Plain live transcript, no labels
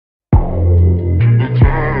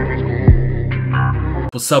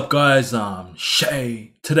What's up guys, I'm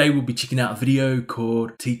Shay. Today we'll be checking out a video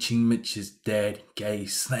called Teaching Mitch's Dad Gay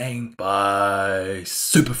Slang by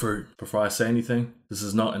Superfruit. Before I say anything, this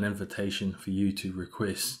is not an invitation for you to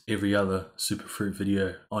request every other Superfruit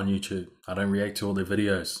video on YouTube. I don't react to all their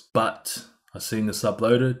videos, but I've seen this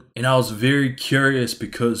uploaded and I was very curious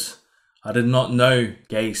because I did not know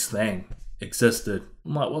gay slang existed.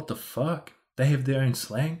 I'm like, what the fuck? They have their own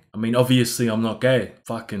slang? I mean, obviously I'm not gay.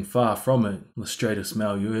 Fucking far from it. I'm the straightest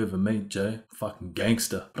male you ever meet, Jay. Fucking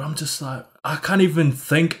gangster. But I'm just like, I can't even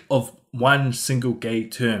think of one single gay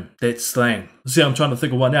term that's slang. See, I'm trying to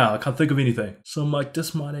think of one now. I can't think of anything. So I'm like,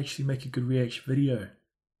 this might actually make a good reaction video.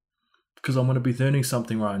 Because I'm going to be learning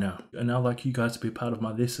something right now. And I'd like you guys to be a part of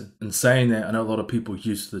my lesson. In saying that, I know a lot of people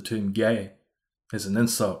use the term gay as an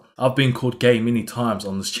insult. I've been called gay many times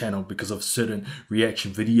on this channel because of certain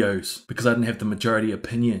reaction videos. Because I didn't have the majority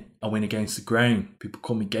opinion. I went against the grain. People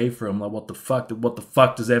call me gay for it. I'm like, what the fuck? What the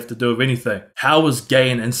fuck does that have to do with anything? How is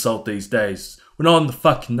gay an insult these days? We're not in the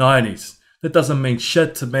fucking 90s. That doesn't mean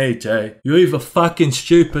shit to me, Jay. You're either fucking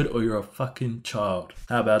stupid or you're a fucking child.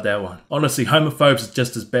 How about that one? Honestly, homophobes are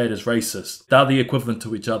just as bad as racists. They're the equivalent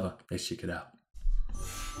to each other. Let's check it out.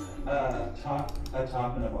 A top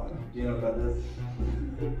and a bottom. Do you know about this?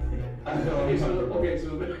 Okay,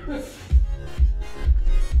 so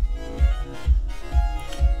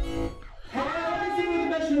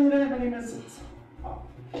My name is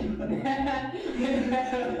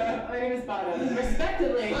My name is Bottom.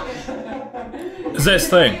 Respectively. Is that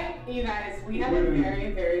thing? You guys, we have a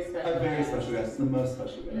very, very special a very special guest, the most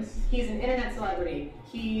special guest. He's an internet celebrity.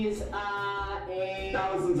 He's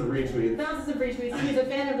Thousands of retweets. He's a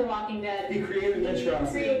fan of The Walking Dead. He created Mitch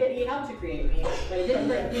Frosty. He helped to create me, but he didn't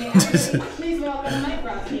break me. Please welcome Mike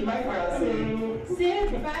Frosty. Mike Frosty.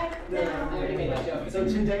 Sit back down. I already made that joke. So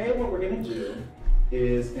today what we're going to do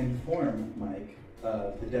is inform Mike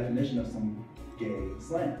of the definition of some gay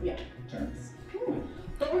slang terms.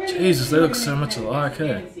 Jesus, they look so much alike,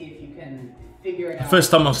 eh? See if you can figure it The out.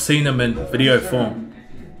 first time I've seen them in video form.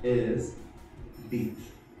 Is beat.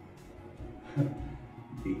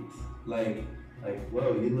 Beat. Like,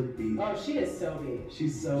 whoa, you look beat. Oh, she is so beat.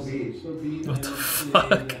 She's so beat. So the What the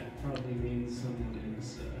fuck? probably means someone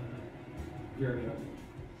is very ugly.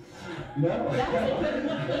 No.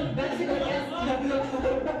 That's a good guess.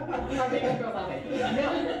 Probably a girl's outfit.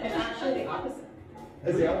 No, it's actually the opposite.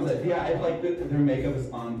 It's the opposite. Yeah, if like their makeup is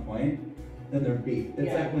on point, then they're beat.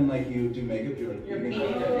 It's like when like you do makeup, you're like beating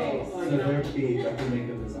their face. So they're beat after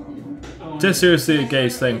makeup is on point. Just seriously a gay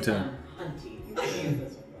slang term.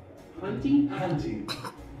 Hunty? Hunty.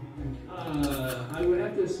 I would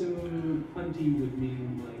have to assume hunty would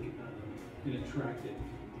mean like an attractive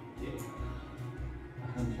gay.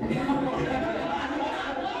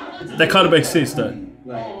 That kind of makes sense though.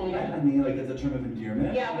 Like it's a term of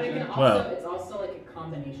endearment. Yeah, but it can also, Wow. it's also like a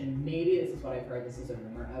combination. Maybe this is what I've heard. This is a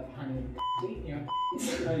rumor of honey and you know.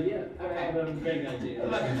 Yeah. Okay. I have a vague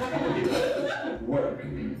idea. Work.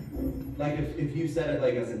 Like if you said it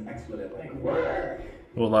like as an expletive, like work.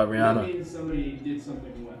 Or like That Rihanna. means somebody did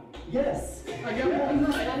something well. Yes. That's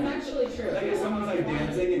actually true. Like if someone's like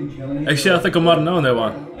dancing and killing. Actually, I think I might have known that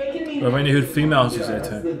one. It can mean I've only heard females use that That's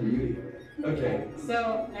term. the beauty of it. Okay.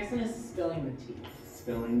 So next one is spilling the tea.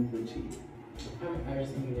 Spilling the tea. I was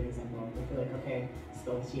just gonna give you an example. I feel like, okay,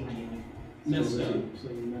 spill the tea, honey. Messed up. So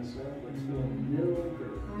you messed up, like spilling milk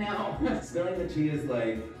or. No. Spilling the tea is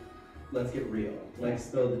like, let's get real. Like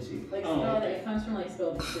spill the tea. Like Oh, spill, okay. it comes from like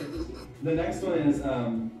spill the tea. The next one is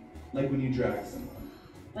like when you drag someone.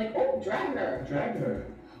 Like, oh, drag her. Drag her.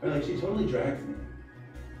 Or like she totally drags me.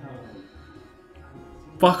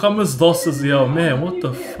 Fuck, I'm as lost as the old man. What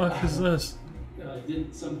the fuck is this?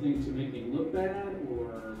 Did something to make me look bad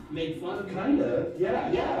or made fun of me? Kind of.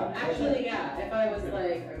 Yeah. Yeah, actually, yeah. If I was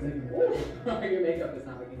like, oh, your makeup is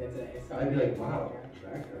not looking good today. So I'd be like, wow,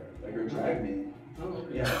 drag her. Like or drag me. Oh,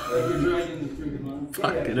 okay. Yeah. Like you're dragging them through the mud.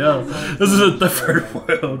 Fucking hell. This is a different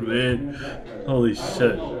world, man. Holy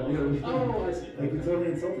shit. Oh, I see. Like you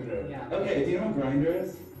totally insulted her. Yeah. Okay, do you know what grinder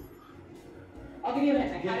is? I'll give you a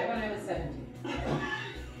hint. I had it when I was 17.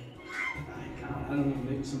 I don't know,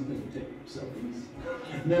 maybe something to take selfies.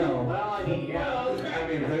 No. Well, I mean, yeah. I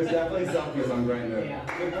mean, there's definitely selfies on Grindr. Yeah.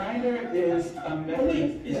 The Grindr is a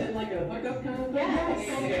method. Is it like a hookup kind of thing? Yes.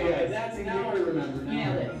 Okay, that's now I remember. You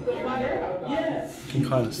nailed it. The fire? Yes. You can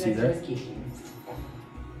kind of see that.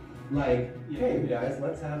 Like, hey guys,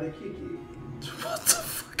 let's have a kiki. What the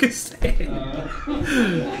fuck is that?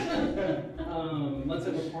 Let's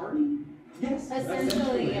have a party? Yes.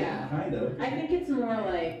 Essentially, yeah. Kind of. I think it's more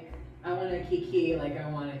like I want to kiki, like I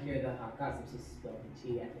want to hear the hot gossips of spilling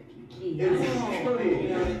tea at the kiki. It's actually,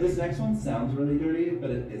 this next one sounds really dirty, but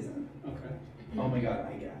it isn't. Okay. Oh my god,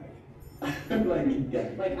 I gag. like,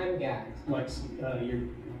 gag. Like I'm gagged. Like you're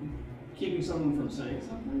keeping someone from saying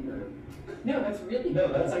something, or? No, that's really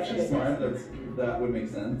No, that's actually smart. That would make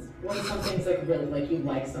sense. When something's like really, like you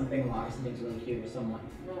like something a lot, or something's really cute, or someone,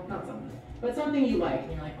 well, not someone, but something you like,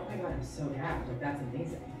 and you're like, oh my god, I'm so gagged, like that's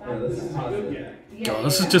amazing. Yeah, this is Good positive. gag. Yeah, God,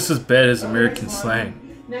 this is just as bad as American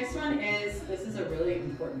slang. Next one is, this is a really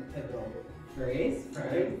important pivotal phrase,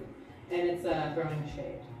 right? And it's throwing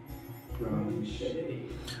shade. Throwing shade.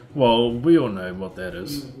 Well, we all know what that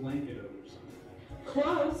is. Putting a blanket over something.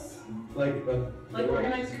 Close. Like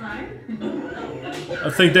Organized crime? I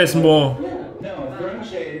think that's more. No, throwing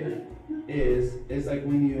shade is like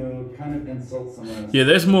when you kind of insult someone. Yeah,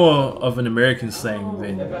 that's more of an American slang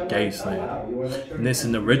than gay slang. And this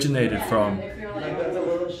originated from Like that's a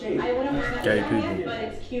little shade. I wouldn't want to gay tell people. you, but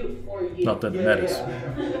it's cute for you. Not that it matters. Like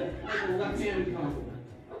a left-handed compliment.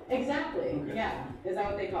 Exactly, Okay. yeah. Is that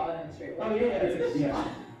what they call it in a straight way? Oh yeah.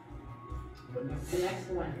 The next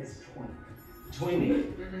one is twink.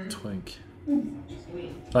 Twinkie. twink.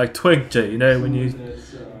 Twink. Like twink, Jay, you know, when you.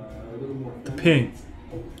 That's a little more The pink.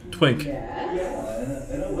 Twink. Yes.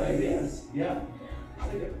 Yeah, in a way, yes. Yeah.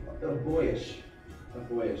 It's like a boyish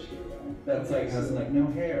hero. That's like has like no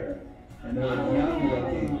hair. And they're like young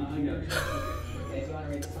looking. I got you. Okay, so you want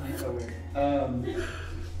to read the sign? So weird.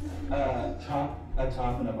 A top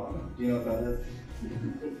and a bottom. Do you know what that is?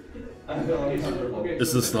 I feel uncomfortable. Okay,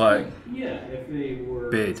 Is so this like yeah, if they were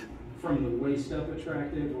bed? from the waist up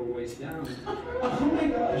attractive or waist down. Oh my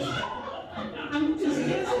gosh. I'm just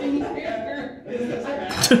guessing here.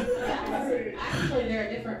 Actually, there are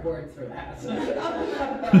different words for that.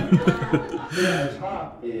 The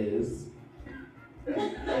top is.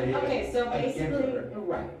 Okay, so a basically, giver.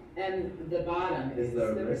 right, and the bottom is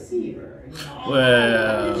the receiver.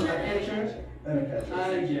 Well, I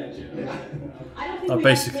get you. I don't think I we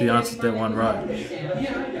basically have answered that one right. understand.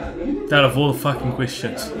 Yeah, I got it. out of all the fucking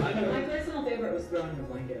questions. My personal favorite was throwing the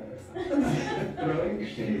blanket over something. Throwing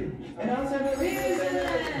shade. And I also have a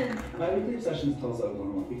reason. My weekly obsessions tell us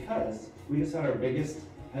Oklahoma because we just had our biggest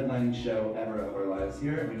headlining show ever of our lives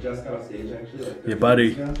here, and we just got off stage actually like 30 Yeah,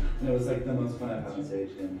 buddy. minutes ago, and it was like the most fun I've had on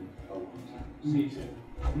stage in a long time. Me too.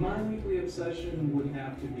 My weekly obsession would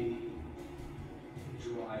have to be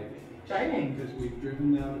driving. Driving. Because we've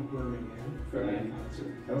driven down to Birmingham for that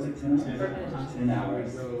concert. That was like 10 hours. 10 We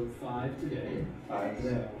hours. rode 5 today. 5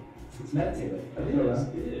 today. So It's meditative. I it feel is.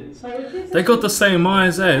 that. It is. My weekly They got the obsession- same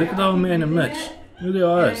eyes, eh? Look at the old man and Mitch. Look at their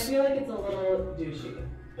And I eyes. feel like it's a little douchey.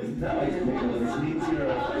 No, it's cool. This needs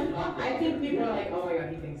your. I think people are like, oh my god,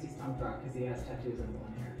 he thinks he's punk rock because he has tattoos and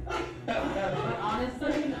blonde hair. But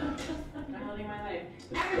honestly, I'm living my life.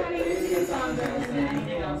 Everybody who's in songs or listen to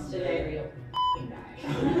anything else today, real f***ing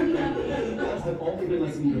die. I've only been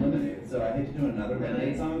listening to Lemonade, so I hate to do another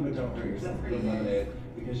Lemonade song, but don't hurt yourself with Lemonade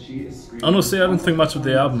because she is screaming. Honestly, I don't think much of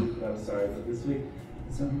the album. I'm sorry, but this week,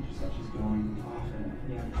 it's so interesting. She's going off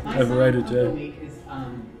in it. Yeah. My Overrated, song of the Jay. week is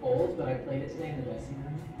old, but I played it today in the dressing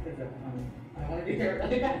room because I want to do hair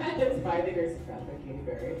really bad. It's by the Grace of God by Katy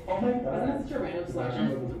Perry. Oh my Wasn't god. that such a random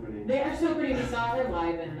selection? They are so pretty. We saw her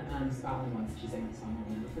live in Scotland once. She sang the song.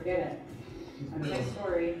 I'll never forget it. That's my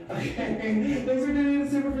story. Okay, thanks for doing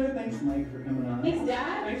the Superfruit. Thanks, Mike, for coming on. Thanks,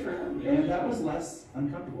 Dad. Thanks for having me. And that was less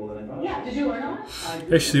uncomfortable than I thought. Yeah, did you learn a lot?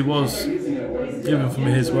 Actually was given for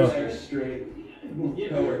me as well. Like straight Yeah,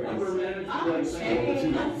 coworkers. upper management, Oh, like,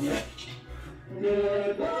 Shay. yeah.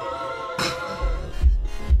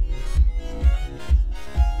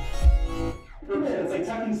 It's like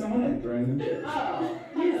tucking someone in, throwing them in. Oh,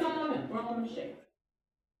 here's some women. We're all in shape.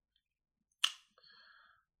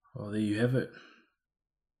 Well, there you have it.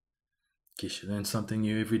 Guess you learn something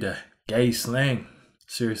new every day. Gay slang.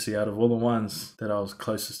 Seriously, out of all the ones that I was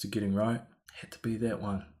closest to getting right, had to be that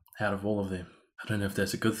one out of all of them. I don't know if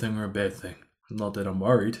that's a good thing or a bad thing. Not that I'm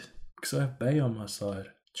worried, because I have Bay on my side.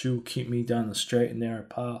 She will keep me down the straight and narrow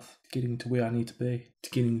path to getting to where I need to be, to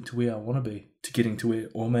getting to where I want to be, to getting to where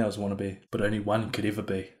all males want to be, but only one could ever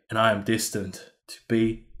be. And I am destined to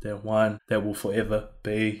be that one that will forever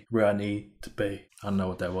be where I need to be. I don't know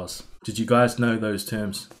what that was. Did you guys know those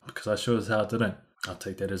terms? Because I sure as hell didn't. I'll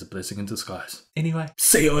take that as a blessing in disguise. Anyway,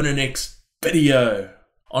 see you in the next video.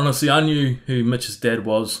 Honestly, I knew who Mitch's dad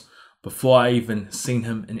was before I even seen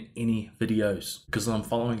him in any videos, because I'm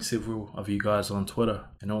following several of you guys on Twitter,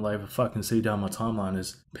 and all I ever fucking see down my timeline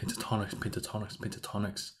is pentatonics, pentatonics,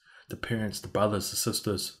 pentatonics. The parents, the brothers, the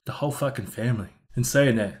sisters, the whole fucking family. And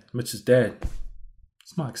saying that, Mitch's dad,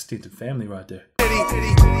 it's my extended family right there.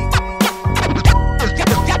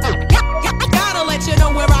 Gotta let you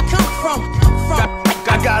know where I come from.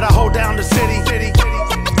 I gotta hold down the city.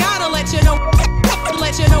 Gotta let you know.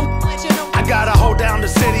 I gotta hold down the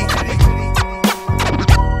city.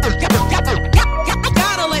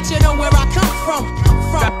 Gotta let you know where I come from.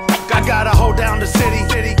 I gotta hold down the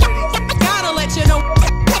city.